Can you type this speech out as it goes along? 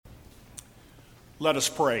Let us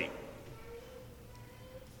pray.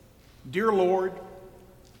 Dear Lord,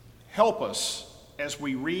 help us as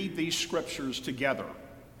we read these scriptures together.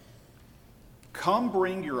 Come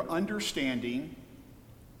bring your understanding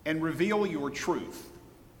and reveal your truth.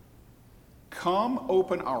 Come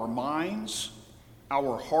open our minds,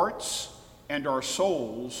 our hearts, and our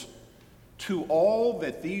souls to all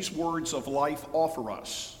that these words of life offer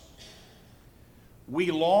us. We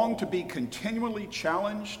long to be continually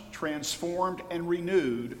challenged, transformed, and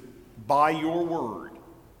renewed by your word.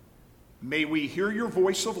 May we hear your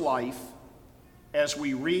voice of life as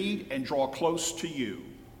we read and draw close to you.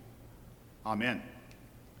 Amen.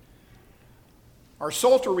 Our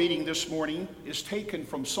Psalter reading this morning is taken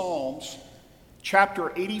from Psalms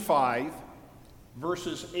chapter 85,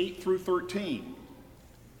 verses 8 through 13.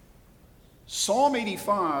 Psalm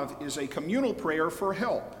 85 is a communal prayer for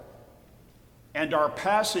help, and our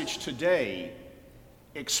passage today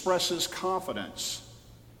expresses confidence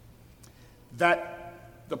that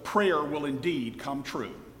the prayer will indeed come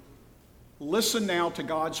true. Listen now to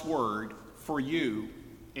God's word for you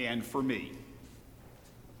and for me.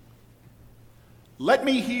 Let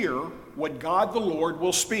me hear what God the Lord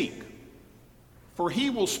will speak, for he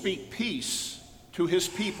will speak peace to his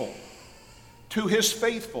people, to his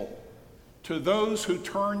faithful, to those who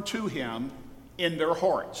turn to him in their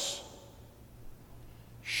hearts.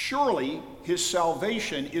 Surely his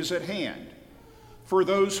salvation is at hand for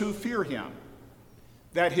those who fear him,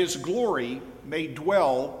 that his glory may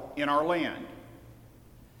dwell in our land.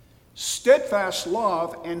 Steadfast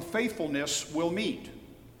love and faithfulness will meet.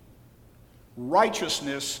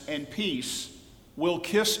 Righteousness and peace will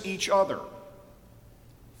kiss each other.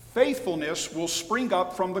 Faithfulness will spring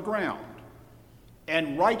up from the ground,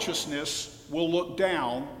 and righteousness will look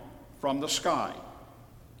down from the sky.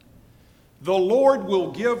 The Lord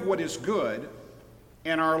will give what is good,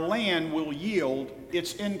 and our land will yield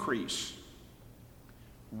its increase.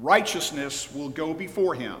 Righteousness will go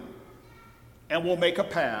before him, and will make a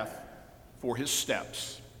path for his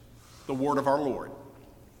steps. The word of our Lord.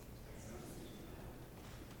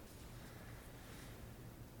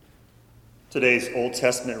 Today's Old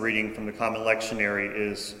Testament reading from the Common Lectionary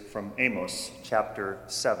is from Amos, chapter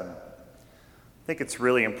 7. I think it's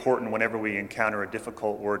really important whenever we encounter a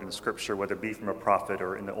difficult word in Scripture, whether it be from a prophet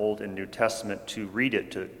or in the Old and New Testament, to read it,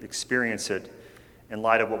 to experience it in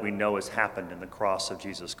light of what we know has happened in the cross of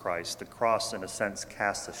Jesus Christ. The cross, in a sense,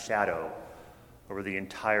 casts a shadow over the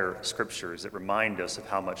entire Scriptures that remind us of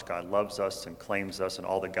how much God loves us and claims us and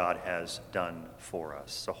all that God has done for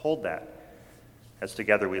us. So hold that as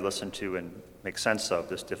together we listen to and make sense of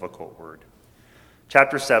this difficult word.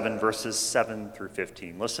 Chapter 7, verses 7 through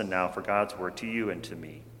 15. Listen now for God's word to you and to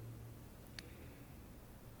me.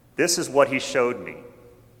 This is what he showed me.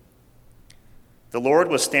 The Lord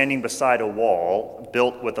was standing beside a wall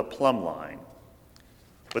built with a plumb line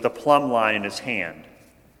in his hand.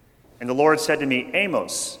 And the Lord said to me,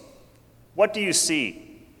 Amos, what do you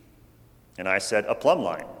see? And I said, a plumb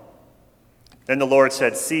line. Then the Lord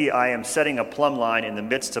said, see, I am setting a plumb line in the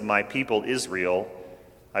midst of my people Israel.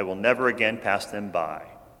 I will never again pass them by.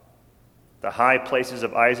 The high places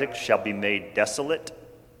of Isaac shall be made desolate,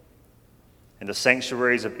 and the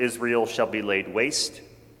sanctuaries of Israel shall be laid waste,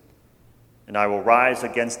 and I will rise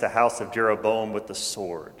against the house of Jeroboam with the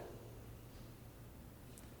sword.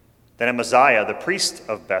 Then Amaziah, the priest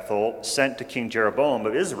of Bethel, sent to King Jeroboam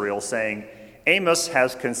of Israel, saying, Amos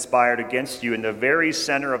has conspired against you in the very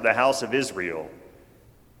center of the house of Israel.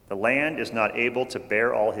 The land is not able to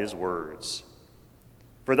bear all his words.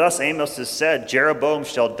 For thus Amos has said, Jeroboam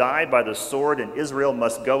shall die by the sword, and Israel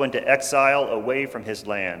must go into exile away from his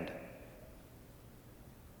land.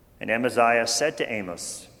 And Amaziah said to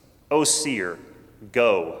Amos, O seer,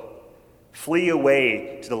 go, flee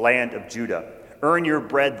away to the land of Judah, earn your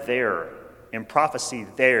bread there, and prophesy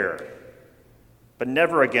there. But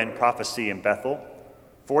never again prophesy in Bethel,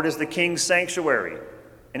 for it is the king's sanctuary,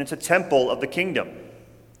 and it's a temple of the kingdom.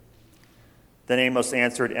 Then Amos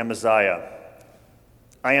answered Amaziah,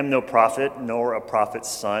 I am no prophet, nor a prophet's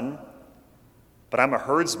son, but I'm a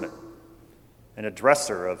herdsman and a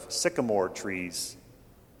dresser of sycamore trees.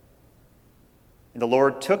 And the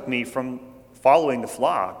Lord took me from following the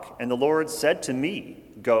flock, and the Lord said to me,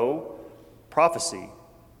 go, prophesy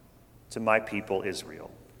to my people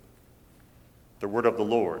Israel. The word of the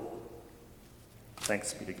Lord.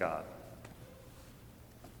 Thanks be to God.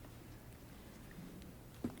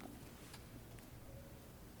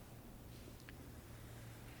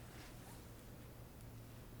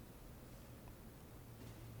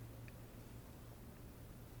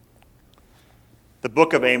 The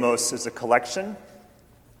book of Amos is a collection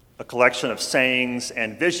a collection of sayings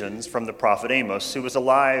and visions from the prophet Amos, who was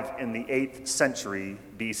alive in the 8th century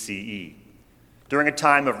BCE, during a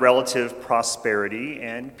time of relative prosperity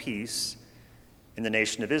and peace in the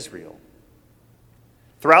nation of Israel.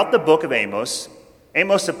 Throughout the book of Amos,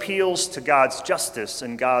 Amos appeals to God's justice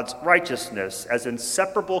and God's righteousness as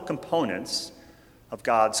inseparable components of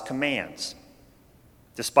God's commands.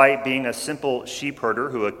 Despite being a simple sheep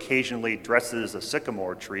herder who occasionally dresses a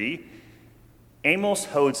sycamore tree, Amos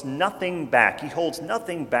holds nothing back. He holds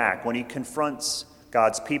nothing back when he confronts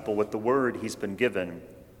God's people with the word he's been given.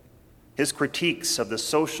 His critiques of the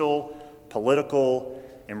social, political,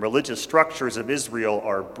 and religious structures of Israel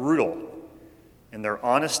are brutal in their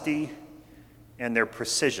honesty and their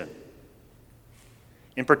precision.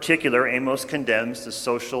 In particular, Amos condemns the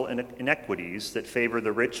social inequities that favor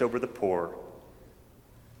the rich over the poor.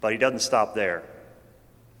 But he doesn't stop there.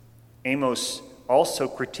 Amos also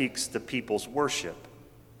critiques the people's worship,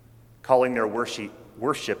 calling their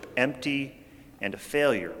worship empty and a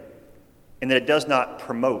failure, and that it does not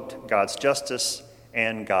promote God's justice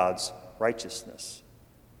and God's righteousness.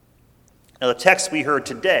 Now, the text we heard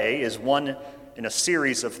today is one in a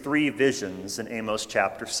series of 3 visions in Amos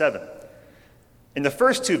chapter 7. In the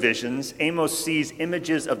first 2 visions, Amos sees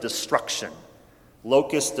images of destruction,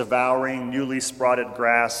 locusts devouring newly sprouted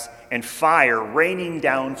grass, and fire raining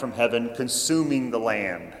down from heaven, consuming the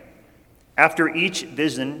land. After each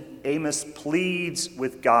vision, Amos pleads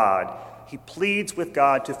with God. He pleads with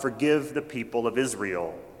God to forgive the people of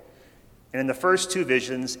Israel. And in the first 2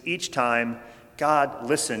 visions, each time, God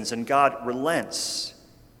listens and God relents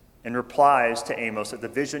and replies to Amos that the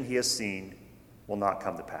vision he has seen will not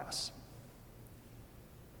come to pass.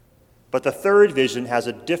 But the third vision has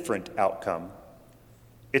a different outcome.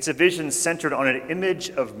 It's a vision centered on an image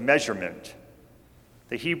of measurement.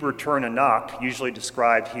 The Hebrew term anak, usually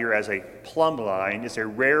described here as a plumb line, is a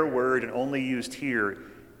rare word and only used here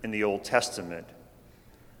in the Old Testament.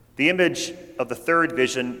 The image of the third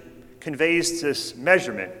vision conveys this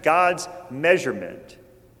measurement, God's measurement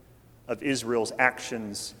of Israel's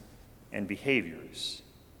actions and behaviors.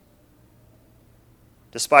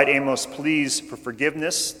 Despite Amos' pleas for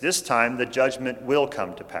forgiveness, this time the judgment will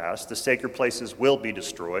come to pass. The sacred places will be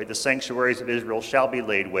destroyed. The sanctuaries of Israel shall be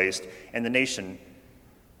laid waste, and the nation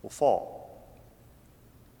will fall.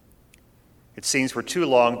 It seems for too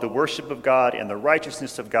long the worship of God and the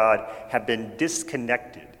righteousness of God have been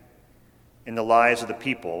disconnected in the lives of the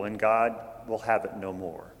people, and God will have it no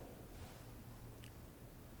more.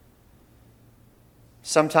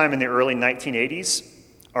 Sometime in the early 1980s,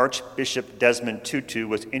 Archbishop Desmond Tutu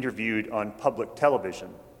was interviewed on public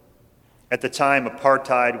television. At the time,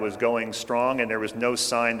 apartheid was going strong, and there was no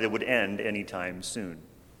sign that it would end anytime soon.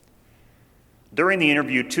 During the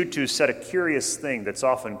interview, Tutu said a curious thing that's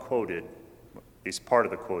often quoted, at least part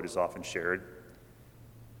of the quote is often shared.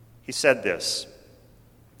 He said this: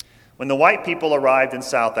 "When the white people arrived in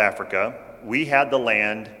South Africa, we had the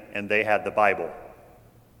land and they had the Bible.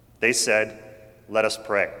 They said, 'Let us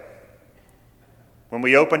pray.' When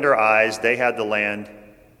we opened our eyes, they had the land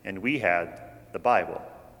and we had the Bible."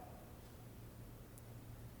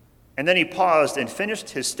 And then he paused and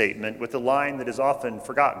finished his statement with a line that is often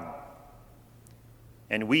forgotten.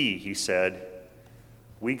 "And we," he said,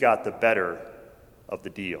 "we got the better of the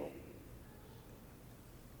deal."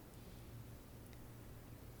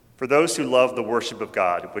 For those who love the worship of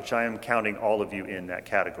God, which I am counting all of you in that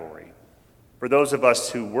category, for those of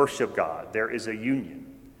us who worship God, there is a union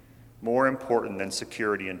more important than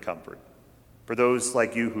security and comfort. For those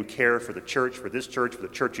like you who care for the church, for this church, for the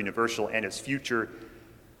Church Universal and its future,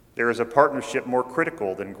 there is a partnership more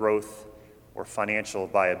critical than growth or financial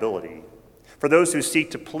viability. For those who seek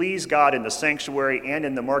to please God in the sanctuary and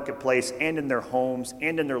in the marketplace and in their homes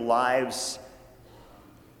and in their lives,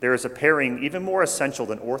 there is a pairing even more essential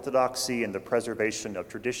than orthodoxy and the preservation of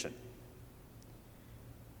tradition.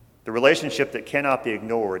 The relationship that cannot be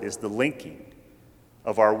ignored is the linking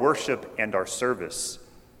of our worship and our service,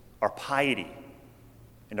 our piety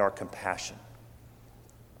and our compassion.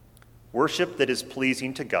 Worship that is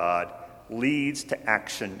pleasing to God leads to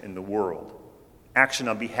action in the world, action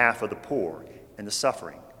on behalf of the poor and the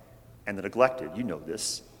suffering and the neglected. You know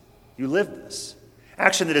this. You live this.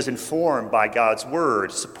 Action that is informed by God's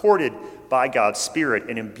word, supported by God's Spirit,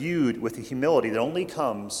 and imbued with the humility that only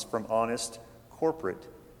comes from honest corporate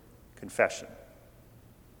confession.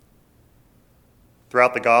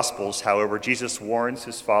 Throughout the Gospels, however, Jesus warns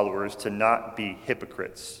his followers to not be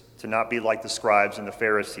hypocrites, to not be like the scribes and the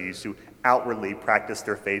Pharisees who outwardly practice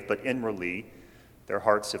their faith, but inwardly their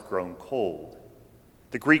hearts have grown cold.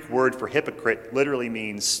 The Greek word for hypocrite literally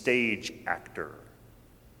means stage actor.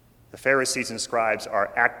 The Pharisees and scribes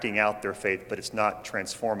are acting out their faith, but it's not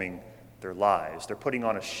transforming their lives. They're putting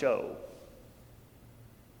on a show.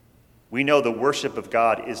 We know the worship of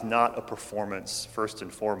God is not a performance, first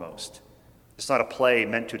and foremost. It's not a play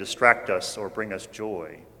meant to distract us or bring us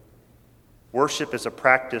joy. Worship is a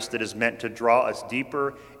practice that is meant to draw us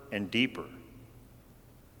deeper and deeper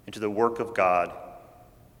into the work of God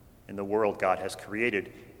in the world God has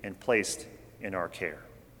created and placed in our care.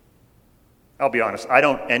 I'll be honest, I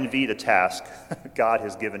don't envy the task God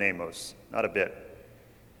has given Amos, not a bit.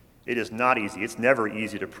 It is not easy. It's never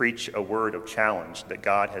easy to preach a word of challenge that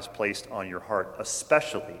God has placed on your heart,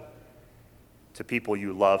 especially to people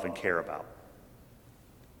you love and care about.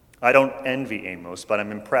 I don't envy Amos, but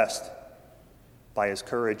I'm impressed by his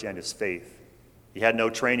courage and his faith. He had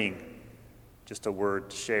no training, just a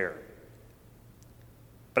word to share.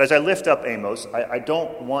 But as I lift up Amos, I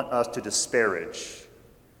don't want us to disparage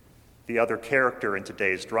the other character in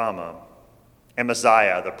today's drama,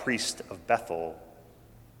 Amaziah, the priest of Bethel.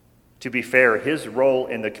 To be fair, his role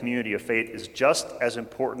in the community of faith is just as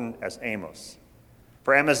important as Amos.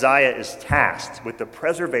 For Amaziah is tasked with the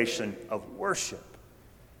preservation of worship,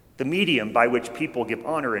 the medium by which people give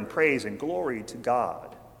honor and praise and glory to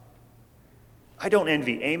God. I don't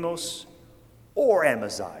envy Amos or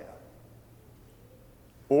Amaziah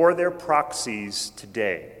or their proxies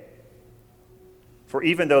today. For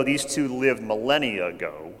even though these two lived millennia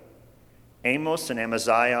ago, Amos and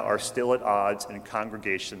Amaziah are still at odds in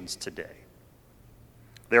congregations today.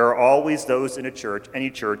 There are always those in a church, any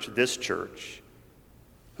church, this church,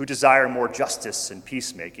 who desire more justice and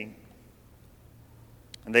peacemaking.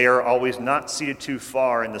 And they are always not seated too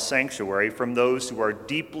far in the sanctuary from those who are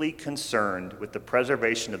deeply concerned with the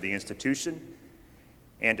preservation of the institution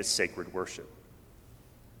and its sacred worship.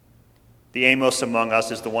 The Amos among us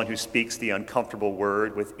is the one who speaks the uncomfortable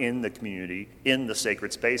word within the community, in the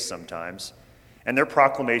sacred space sometimes, and their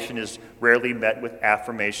proclamation is rarely met with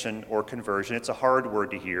affirmation or conversion. It's a hard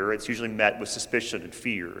word to hear. It's usually met with suspicion and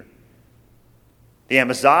fear. The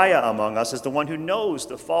Amaziah among us is the one who knows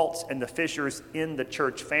the faults and the fissures in the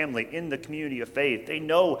church family, in the community of faith. They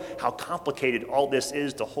know how complicated all this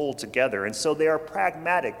is to hold together, and so they are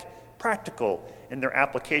pragmatic, practical in their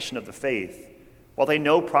application of the faith. While they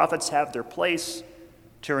know prophets have their place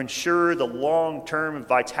to ensure the long-term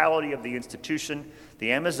vitality of the institution, the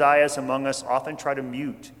Amaziahs among us often try to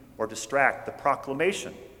mute or distract the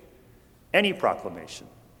proclamation, any proclamation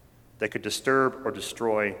that could disturb or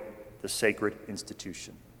destroy the sacred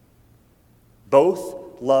institution.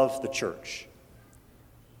 Both love the church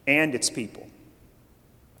and its people,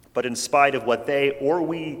 but in spite of what they or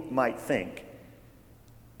we might think,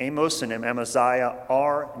 Amos and Amaziah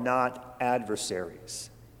are not adversaries.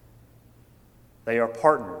 They are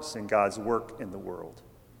partners in God's work in the world.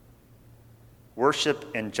 Worship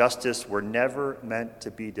and justice were never meant to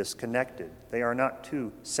be disconnected. They are not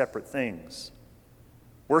two separate things.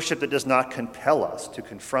 Worship that does not compel us to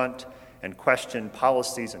confront and question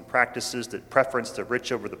policies and practices that preference the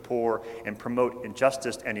rich over the poor and promote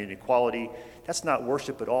injustice and inequality, that's not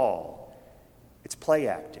worship at all. It's play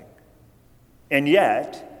acting. And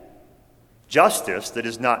yet, justice that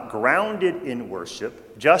is not grounded in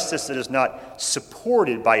worship, justice that is not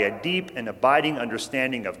supported by a deep and abiding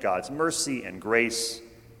understanding of God's mercy and grace,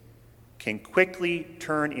 can quickly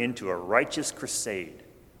turn into a righteous crusade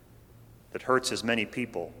that hurts as many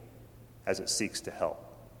people as it seeks to help.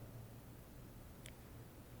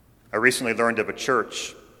 I recently learned of a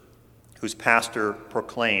church whose pastor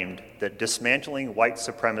proclaimed that dismantling white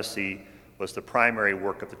supremacy was the primary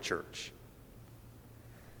work of the church.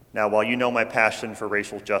 Now, while you know my passion for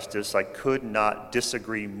racial justice, I could not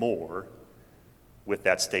disagree more with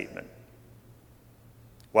that statement.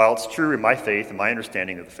 While it's true in my faith, and my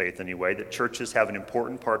understanding of the faith anyway, that churches have an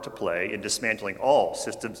important part to play in dismantling all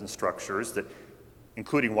systems and structures, that,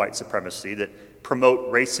 including white supremacy, that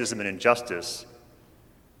promote racism and injustice,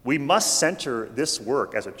 we must center this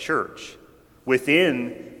work as a church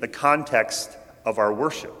within the context of our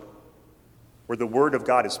worship, where the word of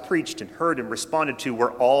God is preached and heard and responded to,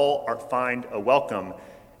 where all find a welcome,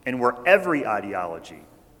 and where every ideology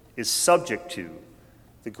is subject to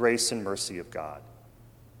the grace and mercy of God.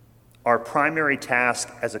 Our primary task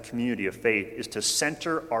as a community of faith is to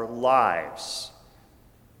center our lives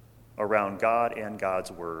around God and God's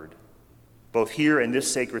word, both here in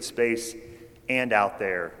this sacred space and out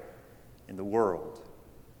there in the world.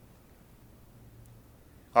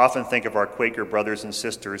 I often think of our Quaker brothers and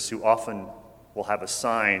sisters who often will have a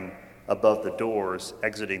sign above the doors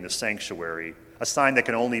exiting the sanctuary, a sign that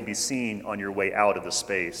can only be seen on your way out of the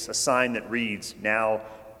space, a sign that reads, "Now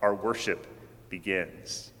our worship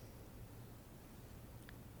begins."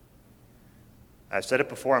 I've said it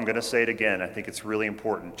before, I'm going to say it again. I think it's really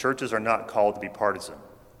important. Churches are not called to be partisan.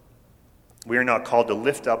 We are not called to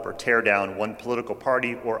lift up or tear down one political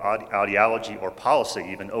party or ideology or policy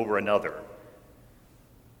even over another.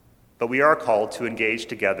 But we are called to engage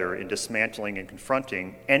together in dismantling and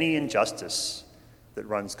confronting any injustice that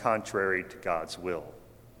runs contrary to God's will.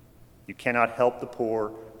 You cannot help the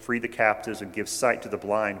poor, free the captives, and give sight to the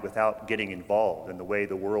blind without getting involved in the way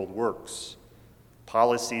the world works.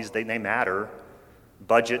 Policies, they matter.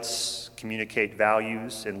 Budgets communicate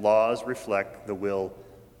values, and laws reflect the will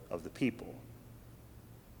of the people.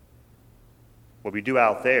 What we do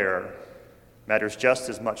out there matters just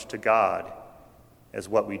as much to God as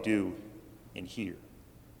what we do in here.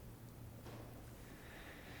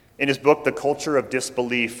 In his book, The Culture of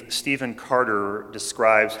Disbelief, Stephen Carter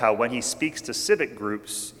describes how when he speaks to civic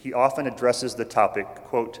groups, he often addresses the topic,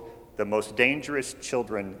 quote, the most dangerous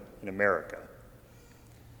children in America.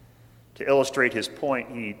 To illustrate his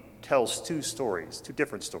point, he tells two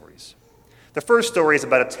different stories. The first story is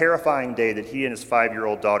about a terrifying day that he and his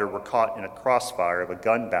 5-year-old daughter were caught in a crossfire of a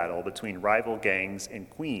gun battle between rival gangs in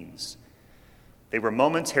Queens. They were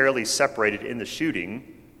momentarily separated in the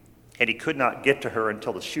shooting, and he could not get to her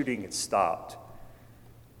until the shooting had stopped.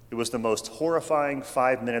 It was the most horrifying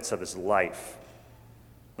 5 minutes of his life.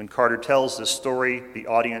 When Carter tells this story,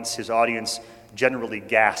 his audience generally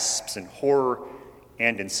gasps in horror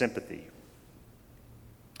and in sympathy.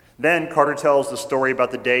 Then Carter tells the story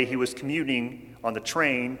about the day he was commuting on the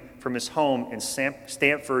train from his home in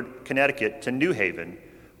Stamford, Connecticut to New Haven,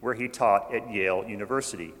 where he taught at Yale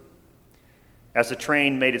University. As the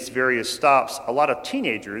train made its various stops, a lot of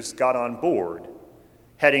teenagers got on board,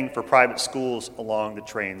 heading for private schools along the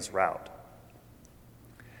train's route.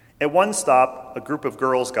 At one stop, a group of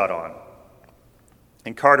girls got on,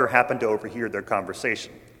 and Carter happened to overhear their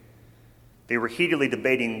conversation. They were heatedly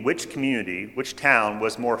debating which town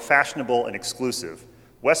was more fashionable and exclusive,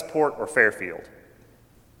 Westport or Fairfield.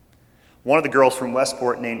 One of the girls from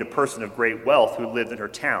Westport named a person of great wealth who lived in her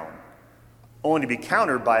town, only to be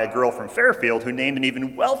countered by a girl from Fairfield who named an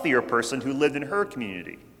even wealthier person who lived in her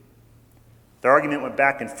community. The argument went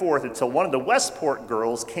back and forth until one of the Westport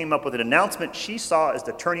girls came up with an announcement she saw as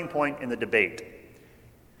the turning point in the debate.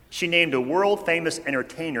 She named a world-famous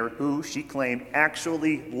entertainer who, she claimed,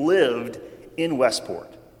 actually lived in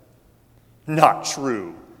Westport. "Not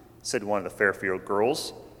true," said one of the Fairfield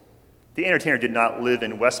girls. "The entertainer did not live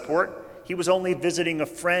in Westport. He was only visiting a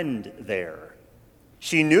friend there."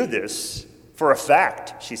 She knew this for a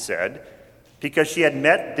fact, she said, because she had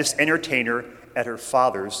met this entertainer at her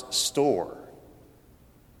father's store.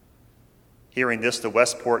 Hearing this, the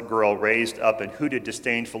Westport girl raised up and hooted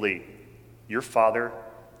disdainfully, "Your father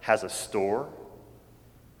has a store?"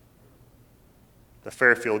 The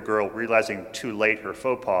Fairfield girl, realizing too late her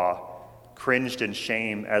faux pas, cringed in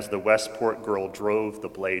shame as the Westport girl drove the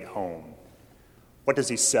blade home. "What does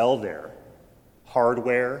he sell there?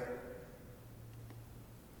 Hardware?"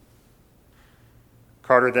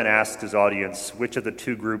 Carter then asked his audience which of the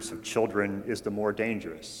two groups of children is the more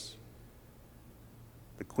dangerous,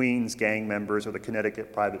 the Queens gang members or the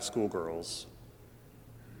Connecticut private school girls.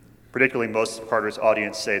 Particularly, most of Carter's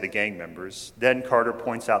audience say the gang members. Then Carter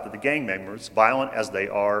points out that the gang members, violent as they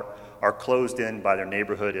are closed in by their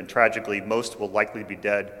neighborhood, and tragically, most will likely be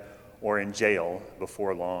dead or in jail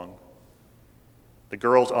before long. The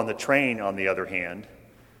girls on the train, on the other hand,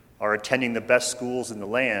 are attending the best schools in the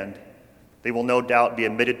land. They will no doubt be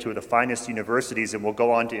admitted to the finest universities and will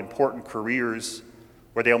go on to important careers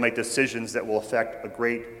where they'll make decisions that will affect a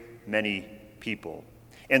great many people.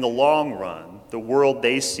 In the long run, the world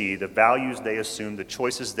they see, the values they assume, the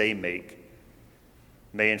choices they make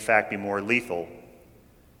may in fact be more lethal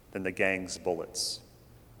than the gang's bullets.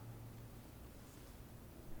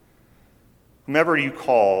 Whomever you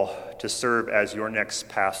call to serve as your next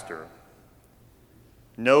pastor,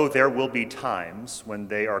 know there will be times when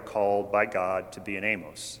they are called by God to be an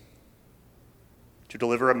Amos, to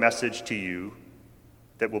deliver a message to you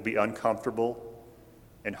that will be uncomfortable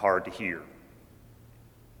and hard to hear.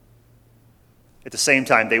 At the same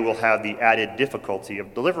time, they will have the added difficulty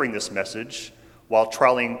of delivering this message while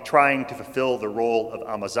trying to fulfill the role of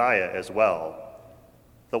Amaziah as well,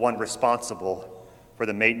 the one responsible for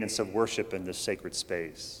the maintenance of worship in this sacred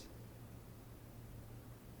space.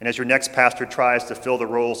 And as your next pastor tries to fill the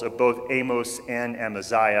roles of both Amos and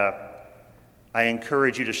Amaziah, I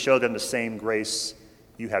encourage you to show them the same grace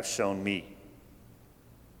you have shown me.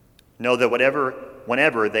 Know that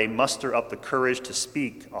whenever they muster up the courage to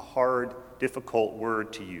speak a hard, difficult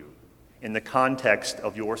word to you in the context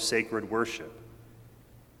of your sacred worship,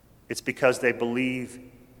 it's because they believe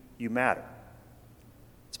you matter.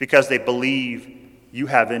 It's because they believe you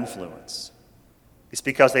have influence. It's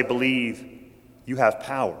because they believe you have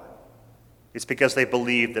power. It's because they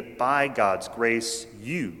believe that by God's grace,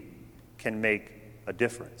 you can make a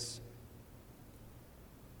difference.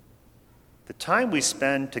 The time we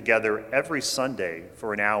spend together every Sunday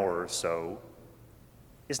for an hour or so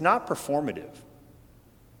is not performative.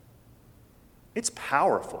 It's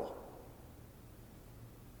powerful.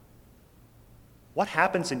 What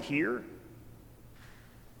happens in here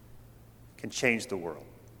can change the world.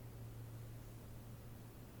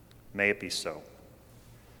 May it be so.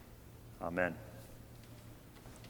 Amen.